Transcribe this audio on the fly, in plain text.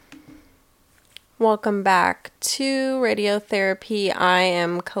Welcome back to Radiotherapy. I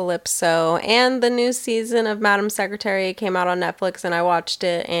am Calypso, and the new season of Madam Secretary came out on Netflix, and I watched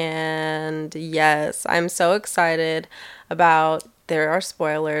it, and yes, I'm so excited about, there are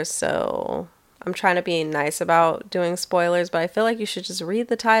spoilers, so I'm trying to be nice about doing spoilers, but I feel like you should just read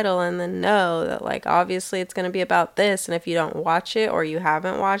the title and then know that, like, obviously it's going to be about this, and if you don't watch it or you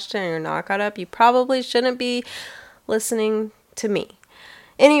haven't watched it and you're not caught up, you probably shouldn't be listening to me.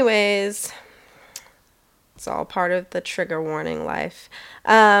 Anyways, it's all part of the trigger warning life.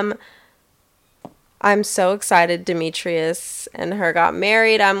 I'm so excited Demetrius and her got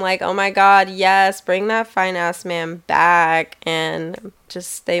married. I'm like, oh my God, yes, bring that fine ass man back. And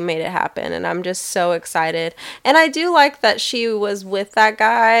just, they made it happen. And I'm just so excited. And I do like that she was with that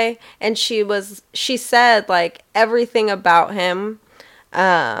guy and she said like everything about him.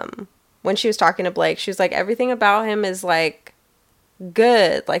 When she was talking to Blake, she was like, everything about him is like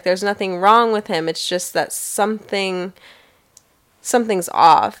good. Like there's nothing wrong with him. It's just that something's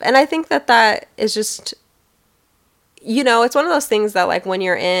off. And I think that is just, it's one of those things that like when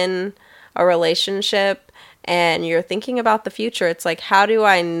you're in a relationship and you're thinking about the future, it's like, how do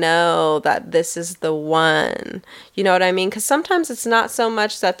I know that this is the one? You know what I mean? Because sometimes it's not so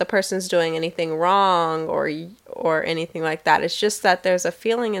much that the person's doing anything wrong or anything like that. It's just that there's a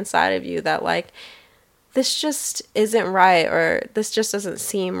feeling inside of you that like, this just isn't right, or this just doesn't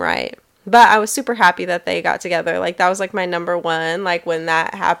seem right. But I was super happy that they got together. Like, that was, like, my number one. Like, when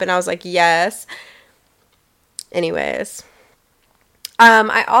that happened, I was like, yes. Anyways.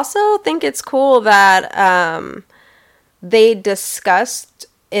 I also think it's cool that they discussed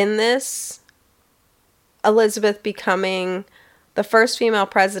in this Elizabeth becoming the first female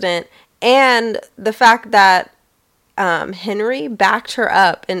president and the fact that Henry backed her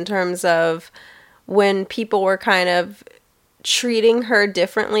up in terms of when people were kind of treating her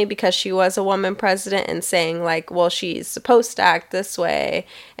differently because she was a woman president and saying like, well, she's supposed to act this way,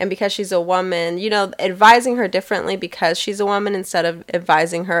 and because she's a woman, advising her differently because she's a woman instead of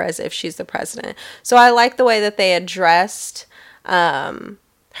advising her as if she's the president. So I like the way that they addressed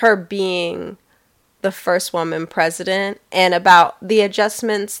her being the first woman president and about the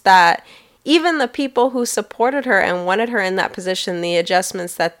adjustments that even the people who supported her and wanted her in that position, the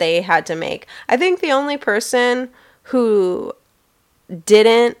adjustments that they had to make. I think the only person who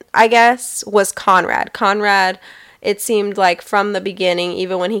didn't, I guess, was Conrad. Conrad, it seemed like from the beginning,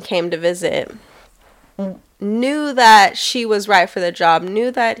 even when he came to visit, knew that she was right for the job, knew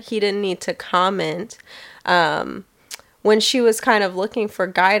that he didn't need to comment when she was kind of looking for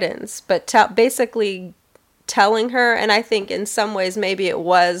guidance, but basically telling her, and I think in some ways maybe it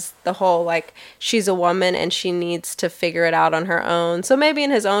was the whole like she's a woman and she needs to figure it out on her own. So maybe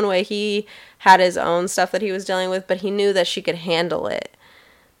in his own way he had his own stuff that he was dealing with, but he knew that she could handle it.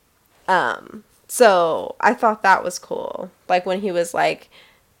 So I thought that was cool. Like when he was like,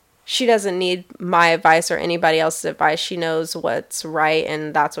 she doesn't need my advice or anybody else's advice. She knows what's right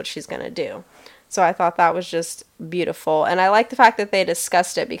and that's what she's going to do. So I thought that was just beautiful. And I like the fact that they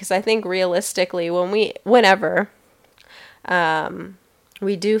discussed it because I think realistically whenever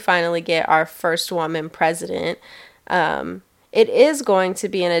we do finally get our first woman president, it is going to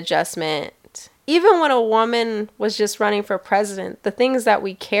be an adjustment. Even when a woman was just running for president, the things that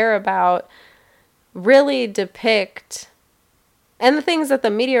we care about really depict, and the things that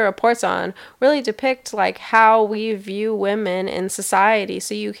the media reports on really depict like how we view women in society.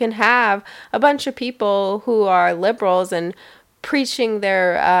 So you can have a bunch of people who are liberals and preaching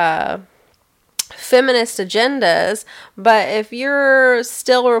their feminist agendas, but if you're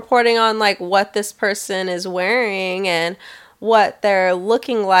still reporting on like what this person is wearing and what they're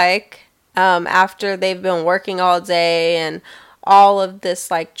looking like after they've been working all day and all of this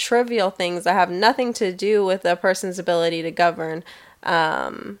like trivial things that have nothing to do with a person's ability to govern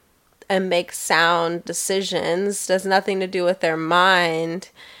and make sound decisions, does nothing to do with their mind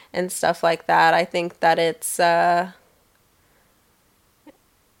and stuff like that. I think that it's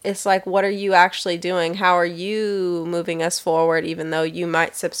like, what are you actually doing? How are you moving us forward, even though you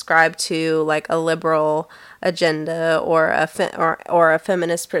might subscribe to like a liberal agenda or a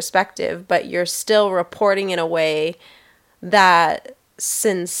feminist perspective, but you're still reporting in a way that is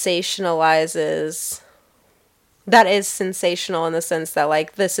sensational in the sense that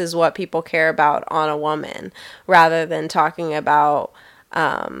like this is what people care about on a woman, rather than talking about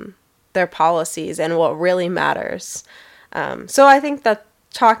their policies and what really matters. So I think that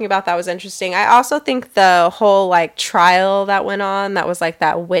talking about that was interesting. I also think the whole like trial that went on, that was like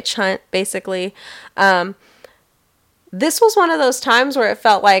that witch hunt basically. This was one of those times where it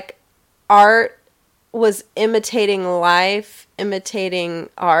felt like art was imitating life, imitating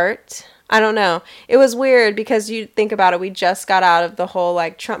art. I don't know. It was weird because you think about it, we just got out of the whole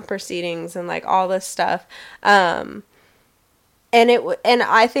like Trump proceedings and like all this stuff. And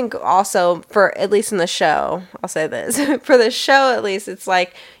I think also, for at least in the show, I'll say this, for the show at least, it's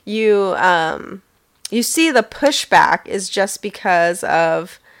like you see the pushback is just because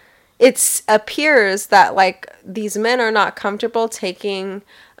of, it appears that like these men are not comfortable taking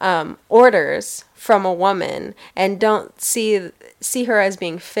orders from a woman and don't see her as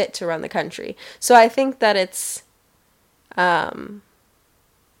being fit to run the country. So I think that it's and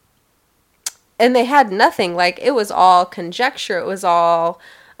they had nothing, like it was all conjecture, it was all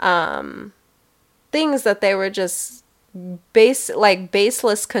things that they were just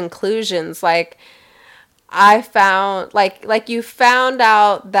baseless conclusions. Like I found, like you found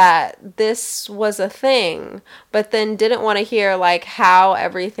out that this was a thing, but then didn't want to hear like how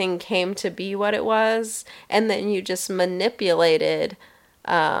everything came to be what it was, and then you just manipulated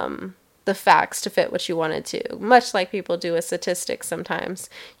the facts to fit what you wanted to, much like people do with statistics sometimes.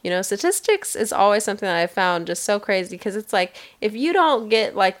 You know, statistics is always something that I found just so crazy, because it's like if you don't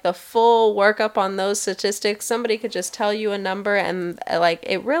get like the full workup on those statistics, somebody could just tell you a number and like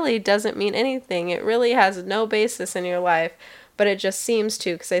it really doesn't mean anything. It really has no basis in your life, but it just seems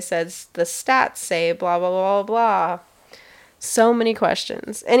to, because they said the stats say blah blah blah blah. So many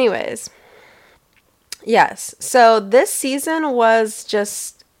questions. Anyways, yes, so this season was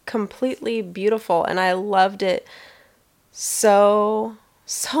just completely beautiful, and I loved it so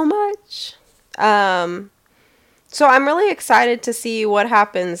much. So I'm really excited to see what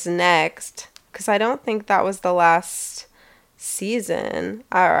happens next, because I don't think that was the last season,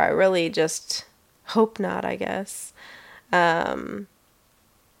 or I really just hope not, I guess. And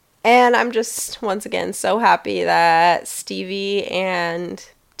I'm just once again so happy that Stevie and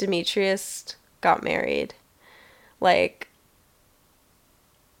Demetrius got married. Like,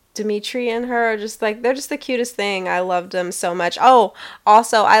 Dimitri and her are just like, they're just the cutest thing. I loved them so much. Oh,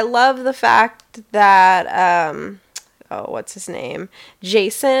 also, I love the fact that, what's his name?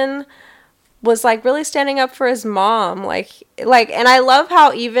 Jason was like really standing up for his mom. Like, and I love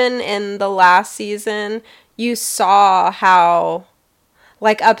how even in the last season, you saw how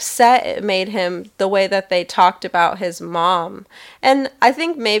like upset it made him the way that they talked about his mom. And I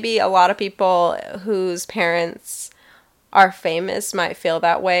think maybe a lot of people whose parents are famous might feel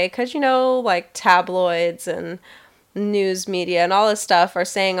that way, because, you know, like tabloids and news media and all this stuff are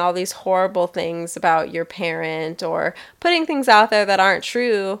saying all these horrible things about your parent, or putting things out there that aren't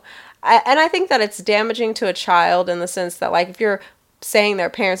true. And I think that it's damaging to a child, in the sense that like if you're saying their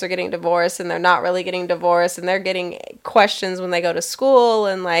parents are getting divorced and they're not really getting divorced, and they're getting questions when they go to school,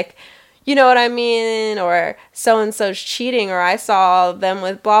 and like, you know what I mean? Or so-and-so's cheating, or I saw them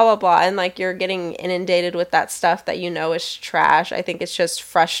with blah, blah, blah. And like you're getting inundated with that stuff that you know is trash. I think it's just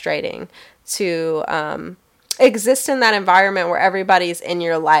frustrating to exist in that environment where everybody's in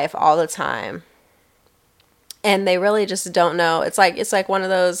your life all the time, and they really just don't know. It's like one of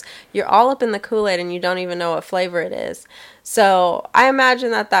those, you're all up in the Kool-Aid and you don't even know what flavor it is. So I imagine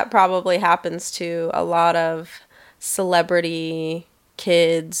that probably happens to a lot of celebrity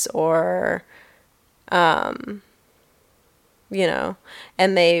kids, or you know,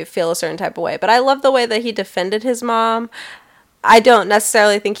 and they feel a certain type of way. But I love the way that he defended his mom. I don't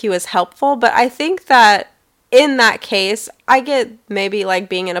necessarily think he was helpful, but I think that in that case, I get maybe like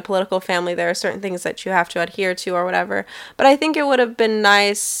being in a political family, there are certain things that you have to adhere to or whatever, but I think it would have been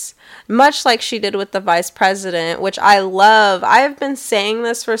nice, much like she did with the vice president, which I love. I have been saying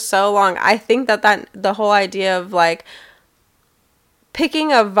this for so long. I think that the whole idea of like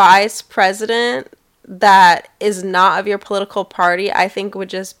picking a vice president that is not of your political party, I think would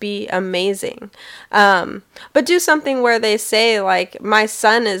just be amazing. But do something where they say like, my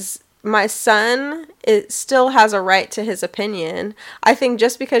son still has a right to his opinion. I think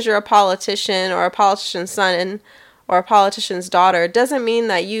just because you're a politician, or a politician's son, or a politician's daughter, doesn't mean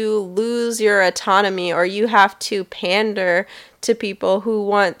that you lose your autonomy, or you have to pander to people who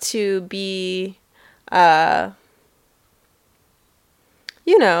want to be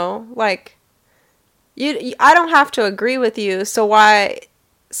you know, like, I don't have to agree with you, so why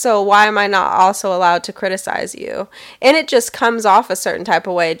am I not also allowed to criticize you? And it just comes off a certain type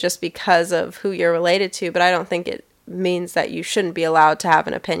of way just because of who you're related to, but I don't think it means that you shouldn't be allowed to have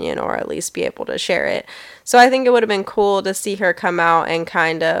an opinion, or at least be able to share it. So I think it would have been cool to see her come out and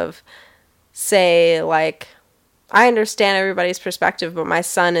kind of say, like, I understand everybody's perspective, but my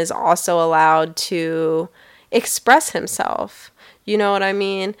son is also allowed to express himself. You know what I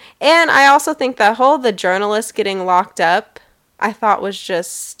mean? And I also think that whole, the journalist getting locked up, I thought was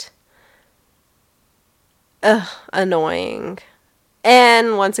just annoying.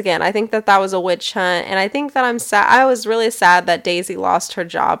 And once again, I think that that was a witch hunt, and I think that I'm sad. I was really sad that Daisy lost her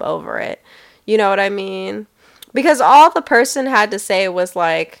job over it. You know what I mean? Because all the person had to say was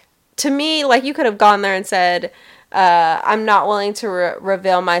like, to me, like you could have gone there and said, I'm not willing to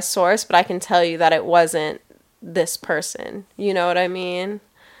reveal my source, but I can tell you that it wasn't this person. You know what I mean?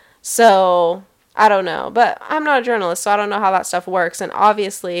 So I don't know, but I'm not a journalist, so I don't know how that stuff works. And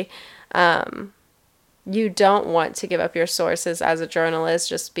obviously, you don't want to give up your sources as a journalist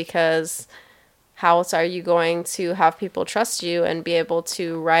just because how else are you going to have people trust you and be able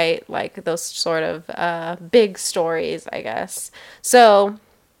to write like those sort of big stories, I guess. So,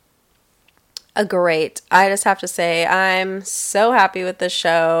 great. I just have to say, I'm so happy with this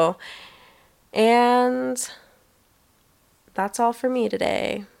show. And that's all for me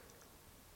today.